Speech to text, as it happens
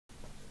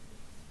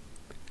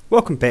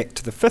Welcome back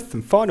to the fifth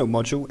and final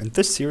module in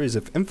this series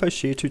of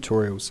Infoshare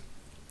tutorials.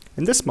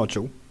 In this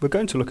module, we're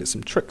going to look at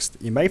some tricks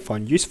that you may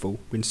find useful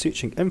when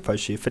searching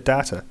Infoshare for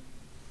data.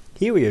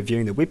 Here we are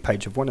viewing the web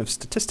page of one of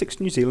Statistics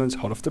New Zealand's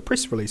hot off the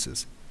press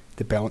releases,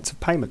 the balance of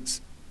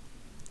payments.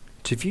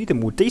 To view the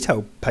more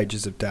detailed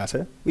pages of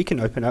data, we can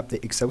open up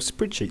the Excel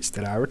spreadsheets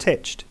that are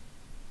attached.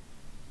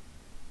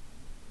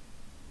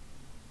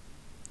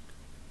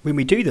 When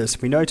we do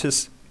this, we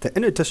notice that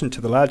in addition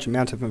to the large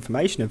amount of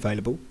information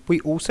available,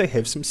 we also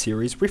have some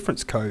series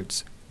reference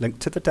codes linked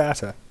to the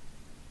data.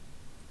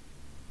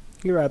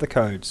 Here are the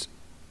codes.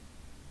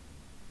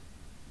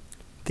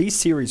 These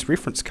series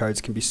reference codes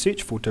can be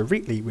searched for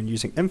directly when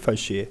using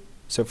Infoshare,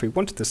 so if we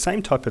wanted the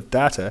same type of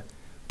data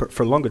but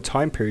for a longer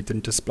time period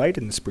than displayed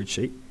in the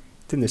spreadsheet,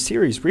 then the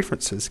series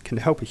references can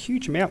help a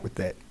huge amount with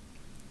that.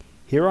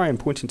 Here I am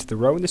pointing to the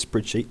row in the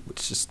spreadsheet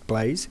which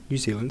displays New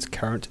Zealand's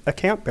current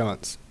account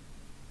balance.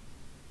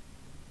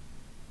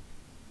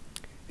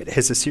 It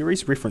has a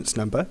series reference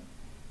number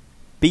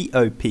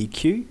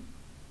BOPQ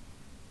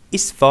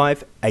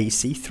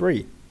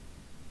S5AC3.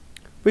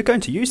 We're going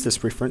to use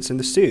this reference in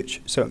the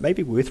search, so it may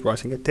be worth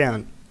writing it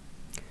down.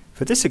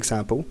 For this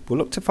example, we'll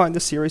look to find the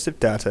series of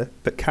data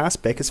but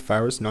cast back as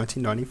far as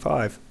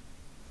 1995.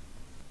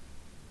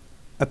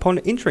 Upon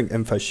entering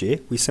Infoshare,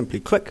 we simply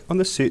click on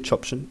the search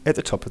option at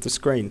the top of the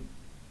screen.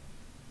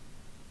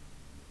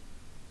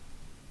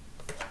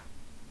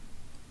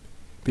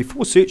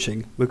 Before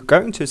searching, we're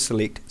going to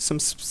select some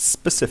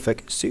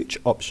specific search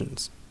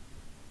options.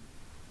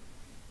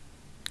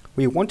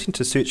 We are wanting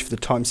to search for the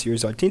time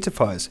series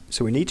identifiers,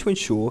 so we need to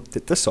ensure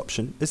that this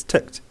option is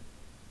ticked.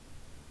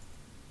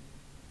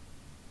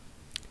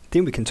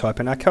 Then we can type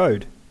in our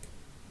code.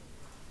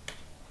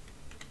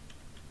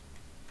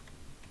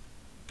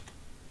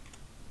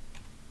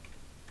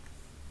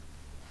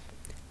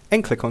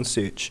 And click on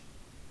Search.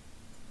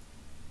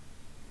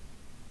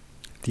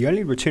 The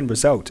only return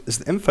result is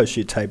the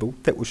Infoshare table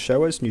that will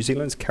show us New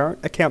Zealand's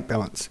current account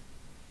balance.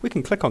 We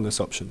can click on this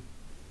option.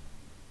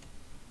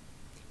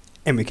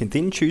 And we can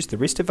then choose the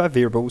rest of our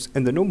variables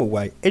in the normal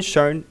way as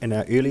shown in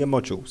our earlier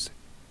modules.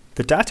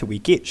 The data we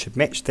get should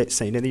match that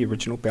seen in the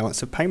original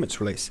balance of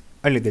payments release,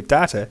 only the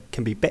data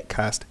can be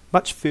backcast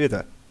much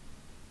further.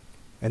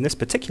 In this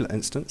particular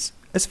instance,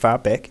 as far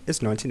back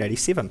as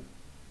 1987.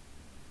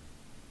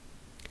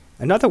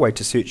 Another way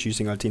to search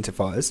using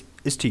identifiers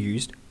is to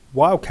use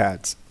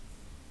wildcards.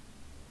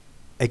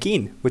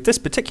 Again, with this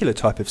particular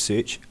type of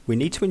search, we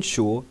need to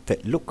ensure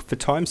that Look for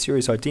Time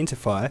Series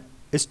Identifier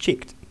is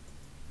checked.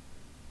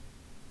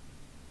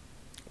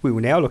 We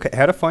will now look at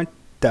how to find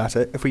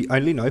data if we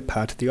only know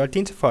part of the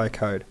identifier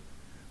code.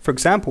 For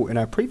example, in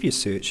our previous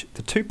search,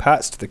 the two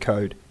parts to the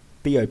code,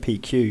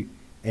 BOPQ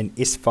and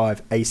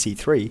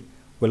S5AC3,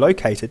 were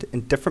located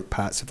in different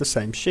parts of the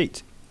same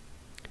sheet.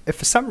 If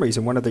for some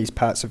reason one of these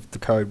parts of the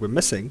code were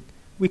missing,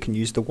 we can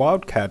use the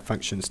wildcard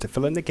functions to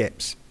fill in the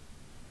gaps.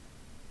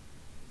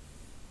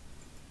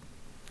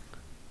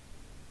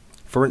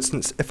 For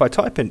instance, if I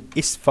type in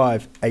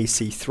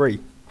S5AC3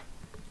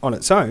 on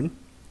its own,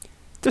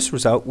 this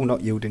result will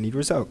not yield any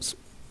results.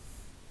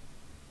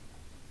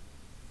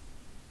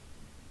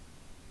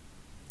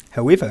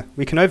 However,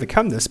 we can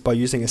overcome this by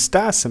using a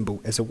star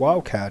symbol as a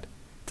wildcard.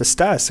 The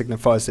star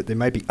signifies that there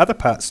may be other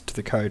parts to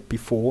the code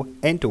before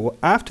and/or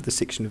after the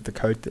section of the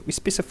code that we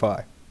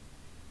specify.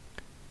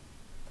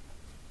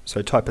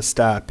 So type a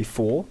star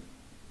before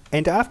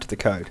and after the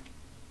code.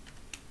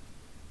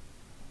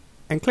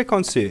 And click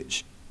on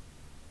Search.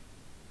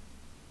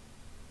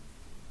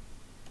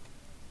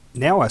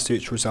 Now our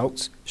search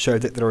results show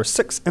that there are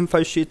 6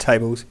 Infoshare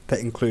tables that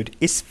include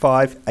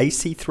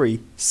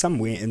S5AC3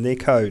 somewhere in their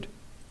code.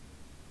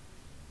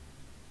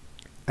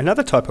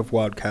 Another type of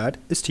wildcard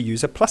is to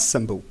use a plus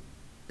symbol.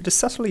 It is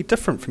subtly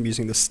different from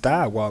using the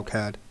star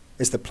wildcard,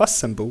 as the plus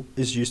symbol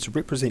is used to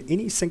represent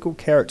any single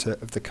character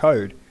of the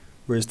code,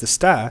 whereas the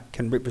star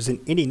can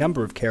represent any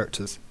number of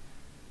characters.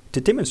 To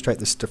demonstrate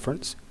this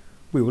difference,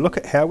 we will look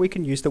at how we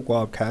can use the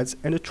wildcards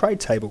in a trade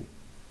table.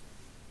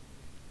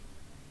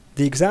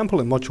 The example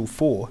in Module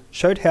 4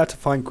 showed how to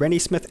find Granny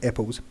Smith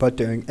apples by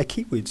doing a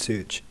keyword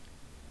search.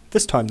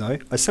 This time though,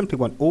 I simply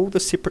want all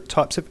the separate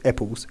types of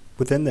apples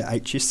within the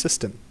HS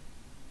system.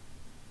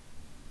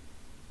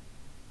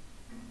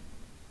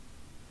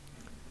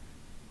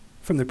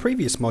 From the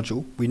previous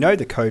module, we know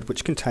the code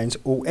which contains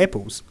all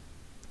apples,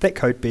 that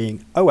code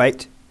being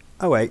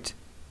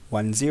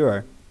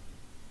 080810.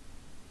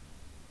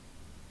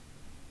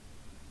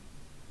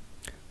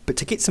 But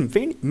to get some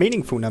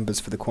meaningful numbers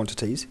for the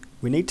quantities,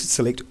 we need to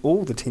select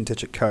all the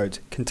 10-digit codes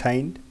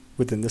contained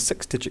within the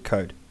 6-digit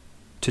code.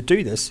 To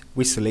do this,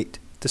 we select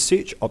the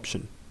Search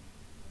option.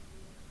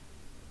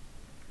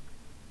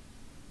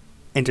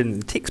 And in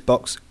the text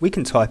box, we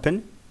can type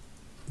in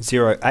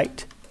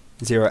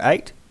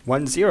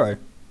 080810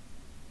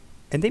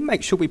 and then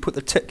make sure we put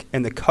the tick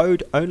in the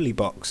Code Only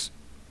box.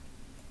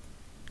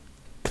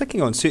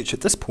 Clicking on Search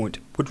at this point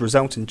would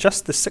result in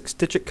just the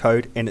 6-digit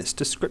code and its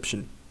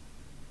description.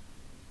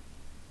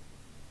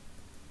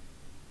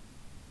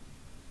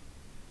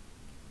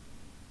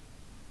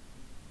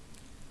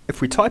 If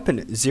we type in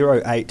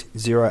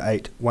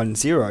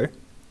 080810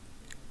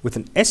 with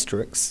an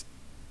asterisk,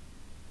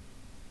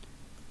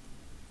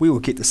 we will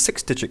get the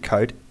 6-digit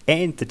code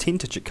and the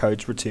 10-digit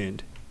codes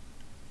returned.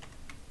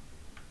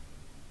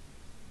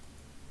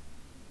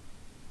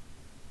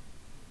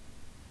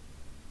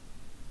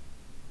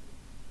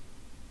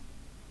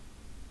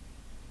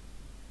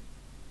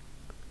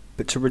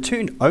 But to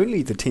return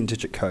only the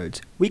 10-digit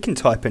codes, we can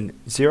type in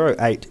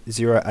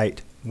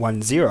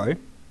 080810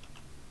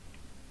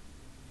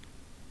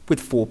 with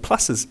 4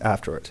 pluses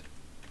after it.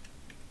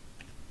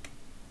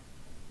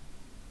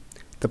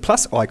 The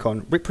plus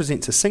icon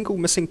represents a single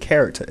missing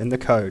character in the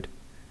code.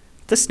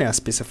 This now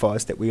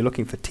specifies that we are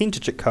looking for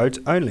 10-digit codes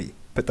only,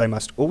 but they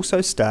must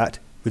also start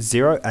with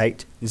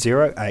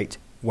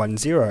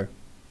 080810.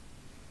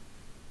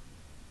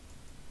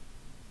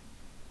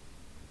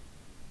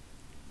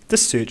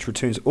 This search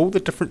returns all the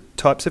different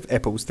types of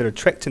apples that are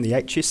tracked in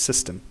the HS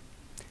system.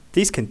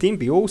 These can then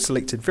be all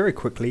selected very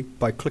quickly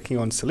by clicking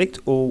on Select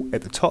All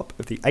at the top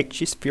of the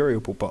HS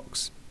variable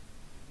box.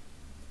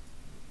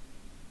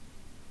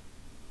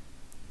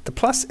 The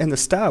plus and the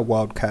star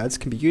wildcards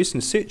can be used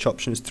in search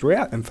options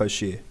throughout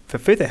Infoshare. For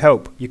further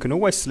help, you can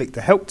always select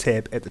the Help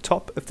tab at the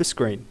top of the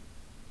screen.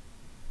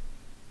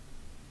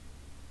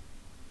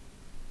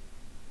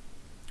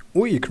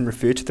 Or you can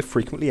refer to the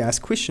Frequently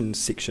Asked Questions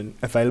section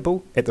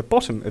available at the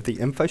bottom of the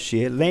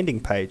Infoshare landing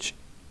page.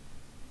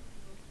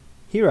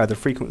 Here are the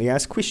Frequently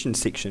Asked Questions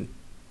section.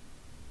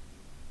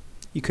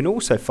 You can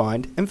also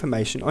find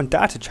information on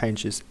data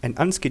changes and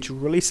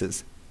unscheduled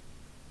releases.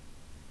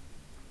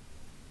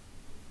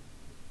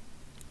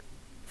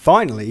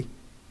 Finally,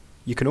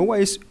 you can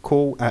always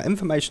call our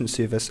information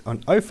service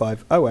on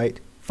 0508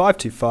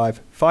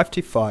 525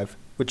 525,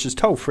 which is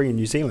toll-free in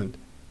New Zealand.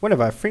 One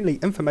of our friendly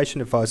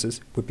information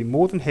advisors would be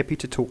more than happy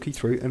to talk you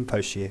through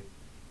Infoshare.